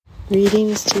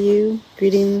Greetings to you.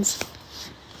 Greetings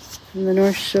from the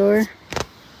North Shore.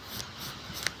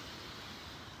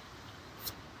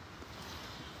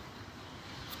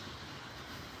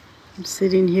 I'm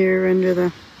sitting here under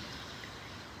the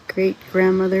great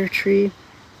grandmother tree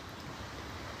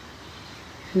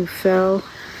who fell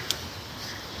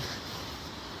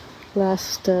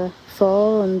last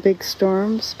fall in big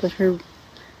storms, but her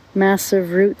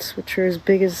massive roots, which are as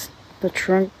big as the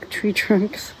tree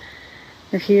trunks,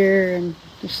 are here, and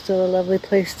there's still a lovely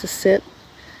place to sit.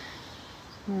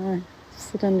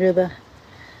 Sit under the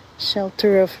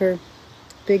shelter of her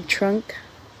big trunk.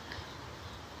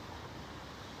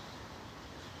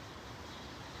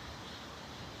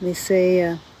 They say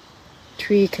a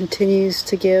tree continues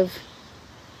to give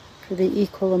for the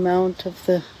equal amount of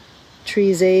the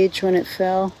tree's age when it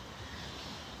fell.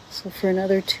 So for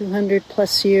another 200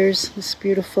 plus years, this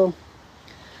beautiful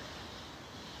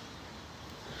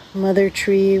mother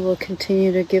tree will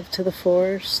continue to give to the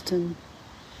forest, and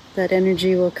that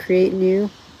energy will create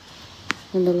new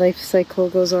when the life cycle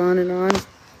goes on and on.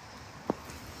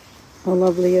 How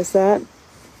lovely is that?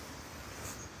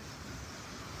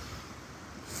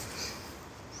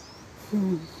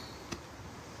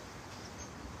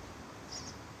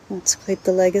 That's quite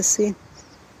the legacy.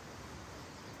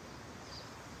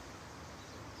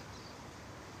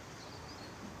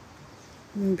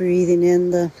 And breathing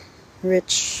in the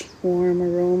rich, warm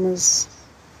aromas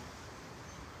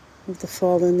of the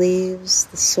fallen leaves,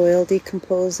 the soil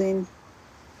decomposing,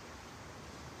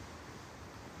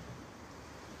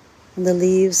 and the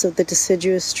leaves of the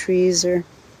deciduous trees are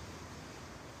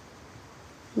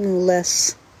no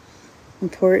less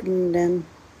important and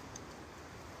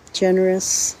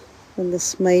generous than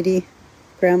this mighty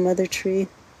grandmother tree.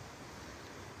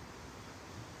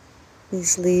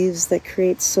 These leaves that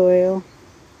create soil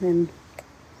and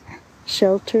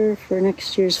shelter for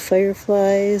next year's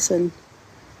fireflies and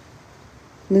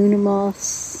luna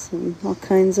moths and all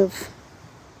kinds of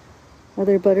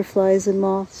other butterflies and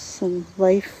moths and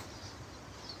life,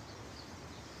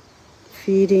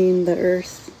 feeding the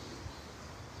earth.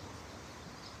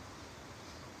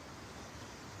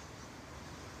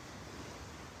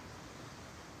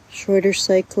 Shorter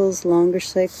cycles, longer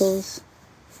cycles,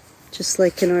 just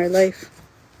like in our life.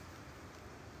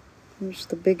 There's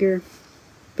the bigger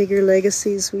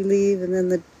legacies we leave, and then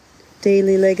the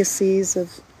daily legacies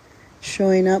of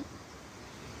showing up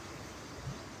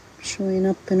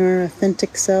in our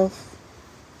authentic self,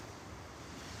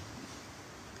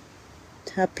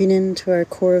 tapping into our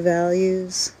core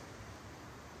values,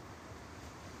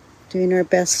 doing our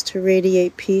best to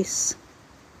radiate peace,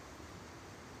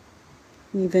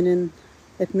 even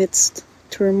amidst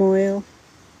turmoil,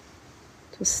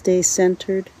 to stay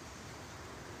centered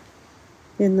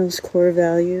in those core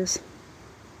values.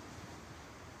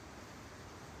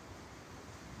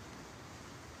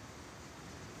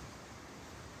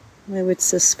 I would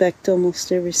suspect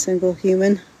almost every single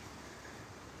human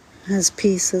has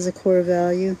peace as a core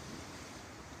value.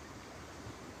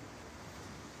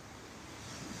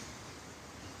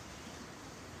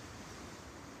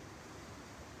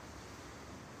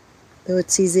 Though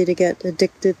it's easy to get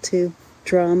addicted to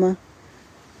drama,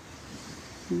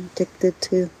 addicted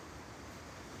to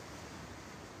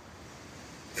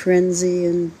frenzy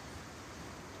and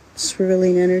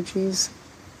swirling energies.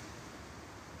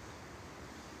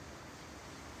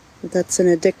 But that's an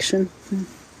addiction.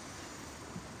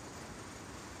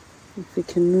 If we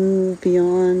can move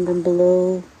beyond and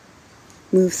below,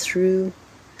 move through,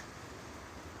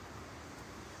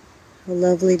 how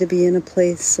lovely to be in a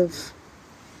place of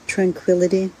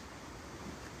tranquility,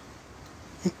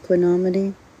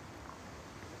 equanimity,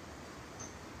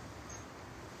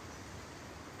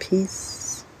 peace.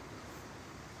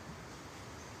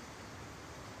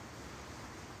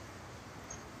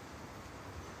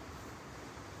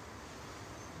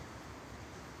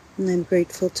 And I'm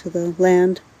grateful to the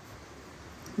land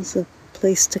as a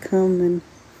place to come and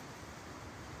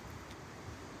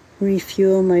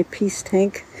refuel my peace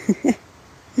tank.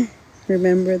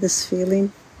 Remember this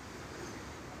feeling.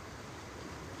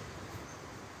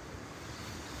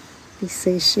 Be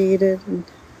satiated and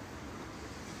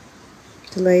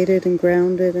delighted and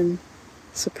grounded and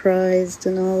surprised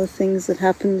in all the things that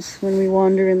happens when we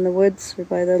wander in the woods or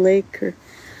by the lake or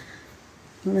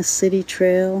on a city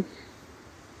trail.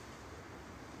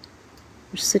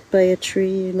 Or sit by a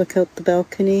tree, look out the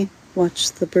balcony,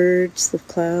 watch the birds, the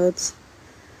clouds.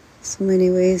 So many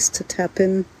ways to tap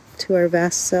in to our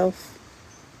vast self.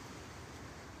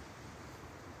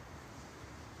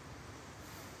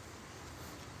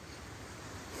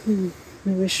 I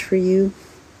wish for you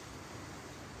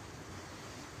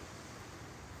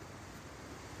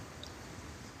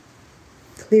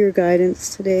clear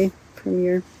guidance today from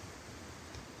your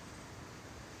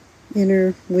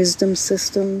inner wisdom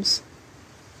systems.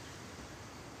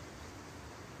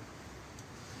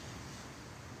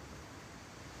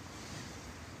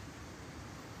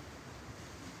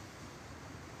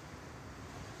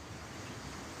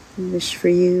 I wish for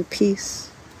you peace.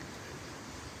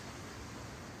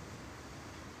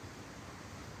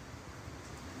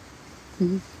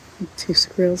 Two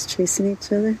squirrels chasing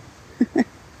each other.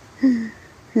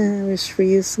 I wish for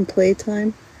you some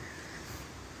playtime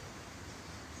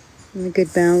and a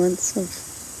good balance of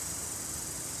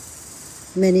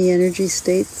many energy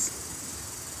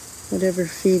states, whatever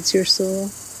feeds your soul.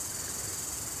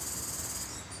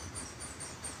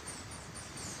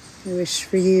 I wish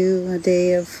for you a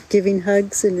day of giving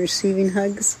hugs and receiving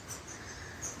hugs,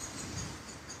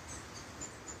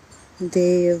 a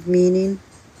day of meaning,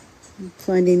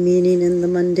 finding meaning in the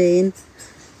mundane,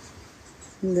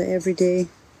 in the everyday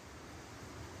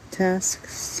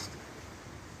tasks,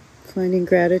 finding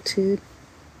gratitude.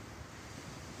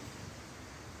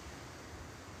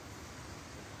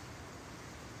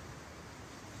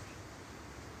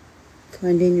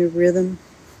 Finding your rhythm.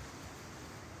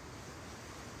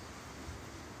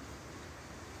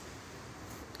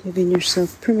 Giving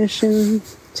yourself permission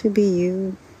to be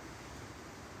you.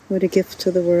 What a gift to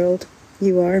the world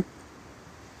you are.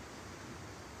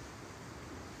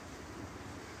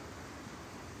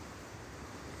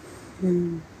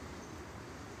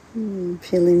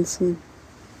 Feeling some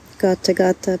Gata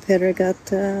Gata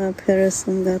Paragata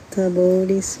Parasangata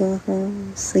Bodhisattva,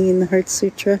 singing the Heart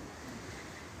Sutra.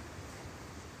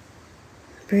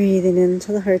 Breathing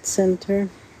into the heart center.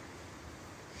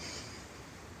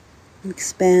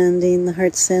 Expanding the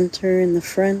heart center in the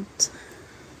front,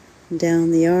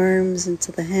 down the arms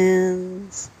into the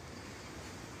hands.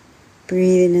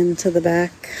 Breathing into the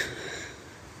back,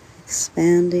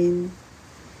 expanding.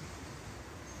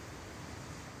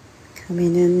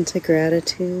 Coming into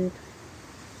gratitude.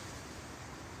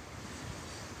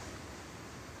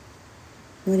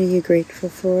 What are you grateful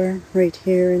for right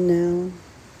here and now?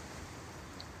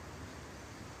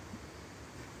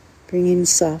 Bringing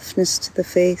softness to the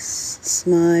face,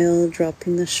 smile,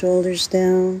 dropping the shoulders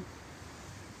down,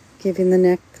 giving the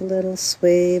neck a little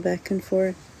sway back and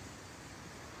forth.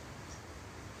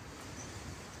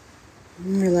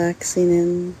 And relaxing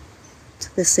in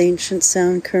to this ancient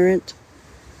sound current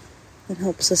that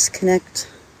helps us connect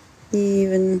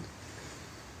even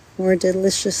more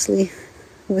deliciously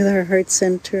with our heart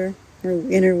center, our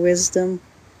inner wisdom,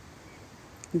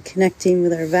 and connecting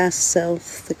with our vast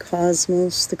self, the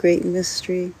cosmos, the great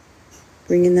mystery,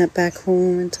 bringing that back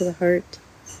home into the heart,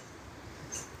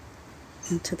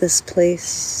 into this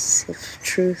place of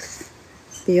truth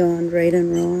beyond right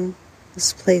and wrong,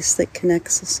 this place that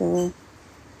connects us all,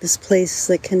 this place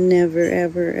that can never,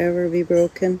 ever, ever be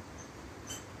broken.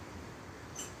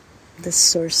 This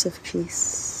source of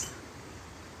peace.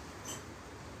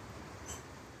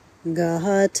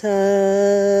 Gahata,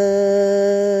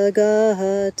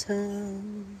 Gahata,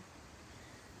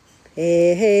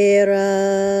 Pera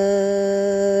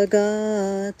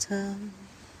Gata,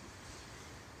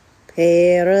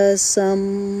 Perasam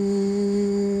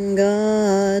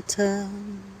Gata,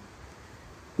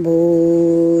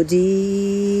 Bodhi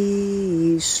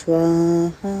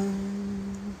Swaha.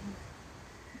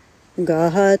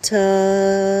 Gahata,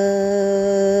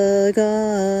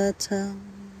 Gata,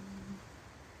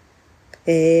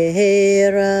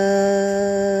 Pera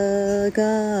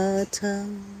Gata,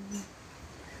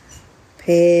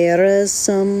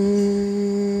 Perasam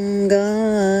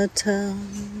Gata,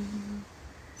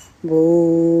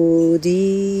 Bodhi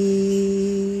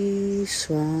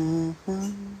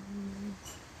Swaha.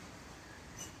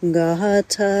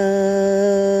 Gahata,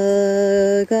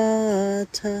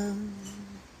 Gata,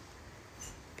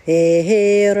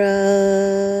 Pera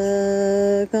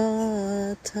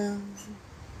Gata,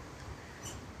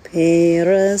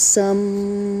 Perasam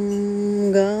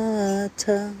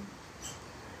Gata,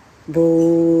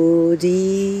 Bodhi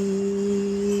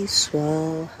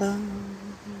Swaha.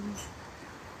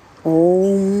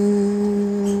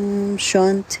 Om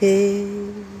Shanti,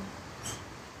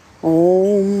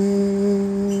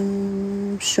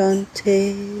 Om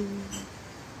Shanti,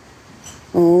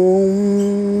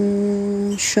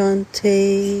 Om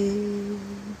Shanti.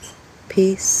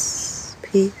 Peace,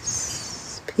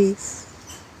 peace, peace.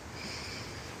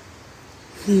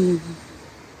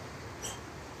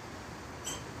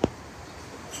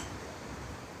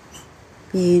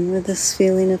 Being with this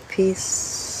feeling of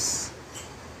peace.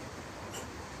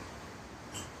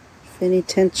 If any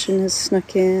tension has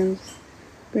snuck in,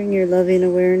 bring your loving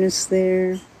awareness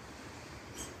there.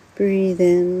 Breathe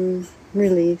in,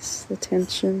 release the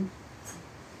tension.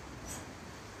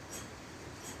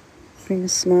 Bring a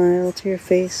smile to your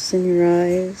face and your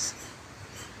eyes.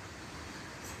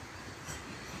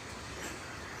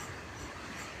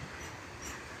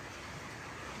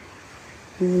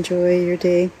 And enjoy your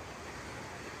day.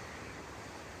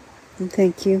 And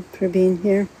thank you for being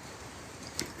here.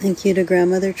 Thank you to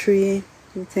Grandmother Tree.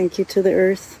 And thank you to the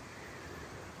earth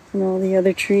and all the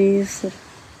other trees.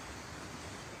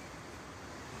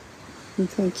 And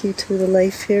thank you to the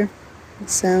life here, the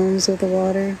sounds of the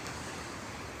water,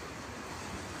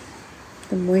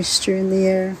 the moisture in the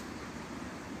air.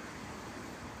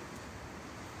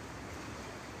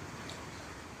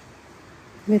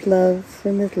 With love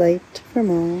and with light from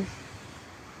all.